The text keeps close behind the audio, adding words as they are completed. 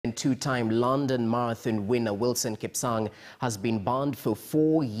and two-time London Marathon winner Wilson Kipsang has been banned for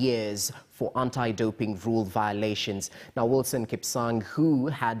 4 years for anti-doping rule violations. Now, Wilson Kipsang, who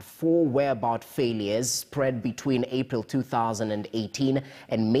had 4 whereabout failures spread between April 2018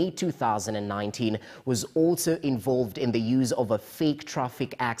 and May 2019, was also involved in the use of a fake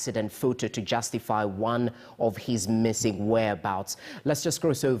traffic accident photo to justify one of his missing whereabouts. Let's just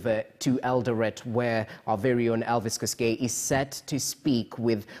cross over to Eldoret, where our very own Elvis Koskei is set to speak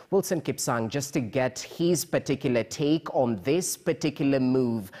with Wilson Kipsang just to get his particular take on this particular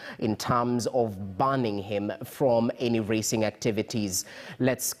move in terms of banning him from any racing activities.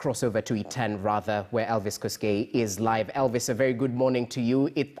 Let's cross over to E10 rather, where Elvis Koskei is live. Elvis, a very good morning to you.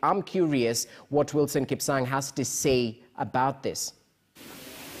 I'm curious what Wilson Kipsang has to say about this.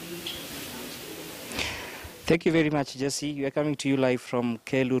 Thank you very much, Jesse. We are coming to you live from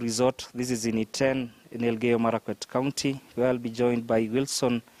Kelu Resort. This is in E10 in Elgeyo Marakwet County. We'll be joined by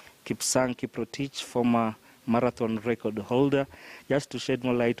Wilson Kipsang Kiprotich, former marathon record holder, just to shed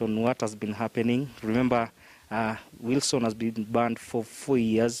more light on what has been happening. Remember, Wilson has been banned for 4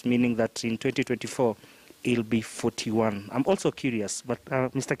 years, meaning that in 2024 he'll be 41. I'm also curious, but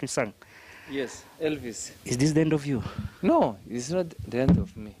Mr. Kipsang. Yes, Elvis. Is this the end of you? No, it's not the end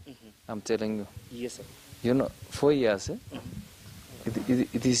of me. I'm telling you. Yes, sir. You know, 4 years,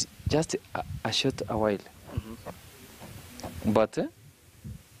 it is just a short while. But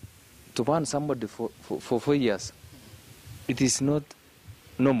to ban somebody for 4 years, it is not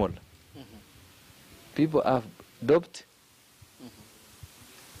normal. People have doped.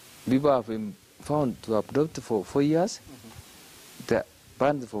 People have been found to have doped for 4 years. They're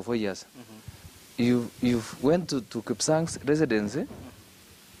banned for 4 years. You went to Kipsang's residence.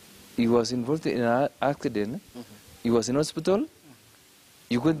 He was involved in an accident. He was in hospital.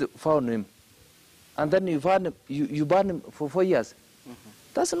 You couldn't find him, and then you found him. You banned him for 4 years.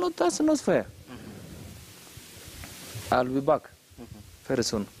 That's not fair. I'll be back very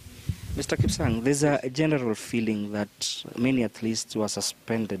soon. Mr. Kipsang, there's a general feeling that many athletes were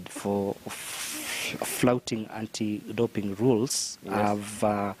suspended for flouting anti-doping rules. Yes.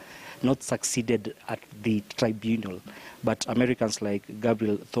 Have not succeeded at the tribunal, but Americans like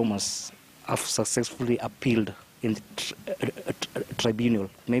Gabriel Thomas have successfully appealed in the tribunal.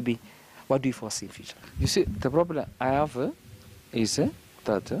 Maybe, what do you foresee in future? You see, the problem I have is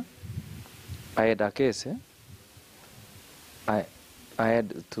that I had a case. I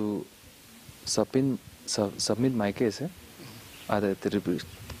had to submit my case at the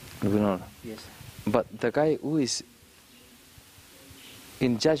tribunal. Yes. But the guy who is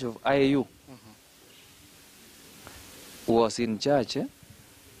in charge of IAU was in charge,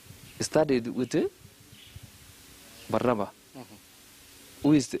 studied with Barnaba,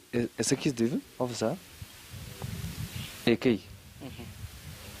 who is the executive officer, AK,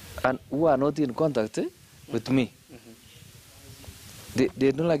 and who are not in contact with me.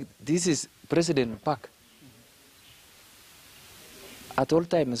 They don't like, this is President Park. At all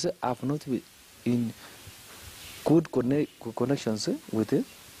times, I have not been in good connections with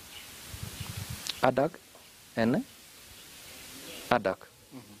ADAC and ADAC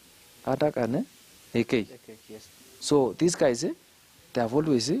and AK. Yes. So these guys, they have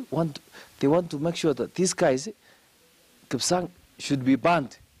always want to make sure that these guys, Kipsang, should be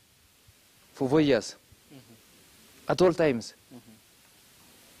banned for 4 years at all times.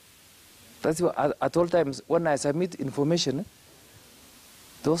 That's why at all times when I submit information,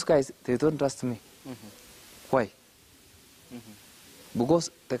 those guys, they don't trust me. Why?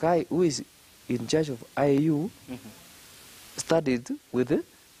 Because the guy who is in charge of IAU studied with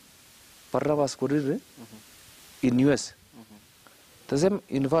Barnabas Korir in US, the same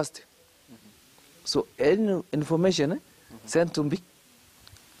university. So any information sent to me,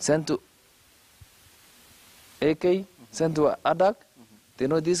 sent to AK, sent to ADAC, they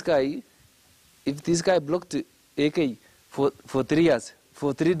know this guy. If this guy blocked AK for 3 years,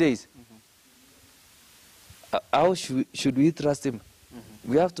 for 3 days, how should we trust him?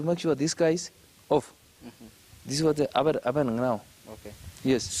 We have to make sure this guy is off. This is what happening now. Okay.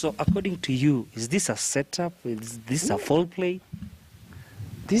 Yes. So according to you, is this a setup? Is this a foul play?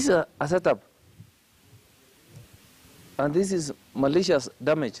 This is a setup. And this is malicious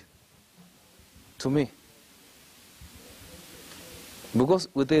damage to me. Because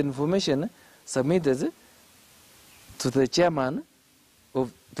with the information submitted to the chairman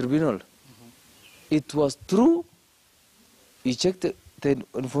of tribunal, it was true. He checked the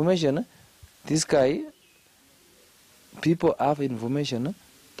information. This guy, people have information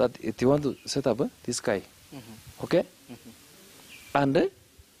that they want to set up this guy. Okay? And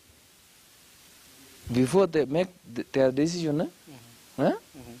before they make their decision,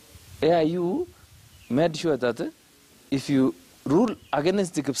 AIU made sure that if you rule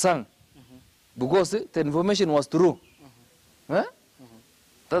against the Kipsang, because the information was true,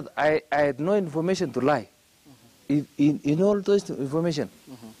 that I had no information to lie in all those information.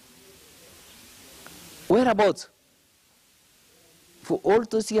 Whereabouts? For all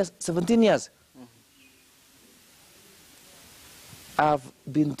those years, 17 years, I've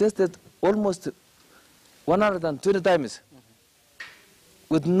been tested almost 120 times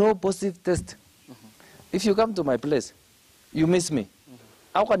with no positive test. If you come to my place, you miss me.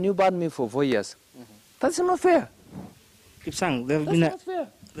 How can you ban me for 4 years? That's not fair. Kipsang, there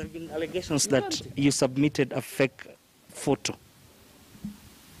have been allegations that you submitted a fake photo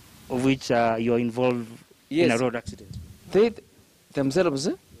of which you are involved in a road accident. They themselves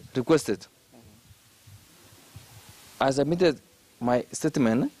requested. I submitted my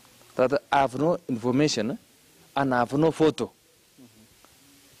statement that I have no information and I have no photo.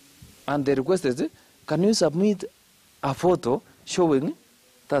 And they requested, can you submit a photo showing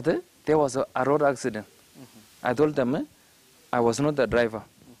that there was a road accident? I told them I was not the driver.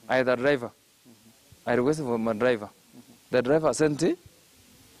 I had a driver. I requested for my driver. The driver sent it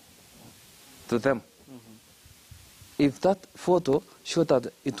to them. If that photo showed that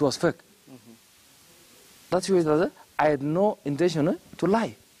it was fake, that shows that I had no intention to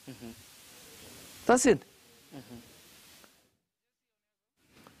lie. That's it.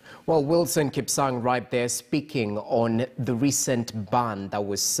 Well, Wilson Kipsang right there speaking on the recent ban that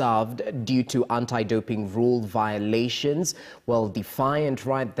was served due to anti-doping rule violations. Well, defiant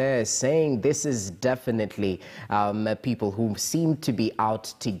right there, saying this is definitely people who seem to be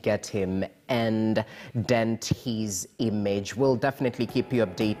out to get him and dent his image. We'll definitely keep you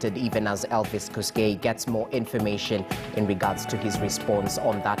updated even as Elvis Koskei gets more information in regards to his response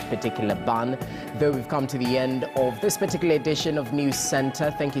on that particular ban. Though we've come to the end of this particular edition of News Center.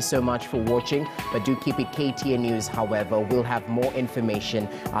 Thank you so much for watching, but do keep it KTN News. However, we'll have more information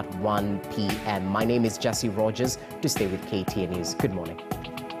at 1 p.m. My name is Jesse Rogers. Do stay with KTN News. Good morning.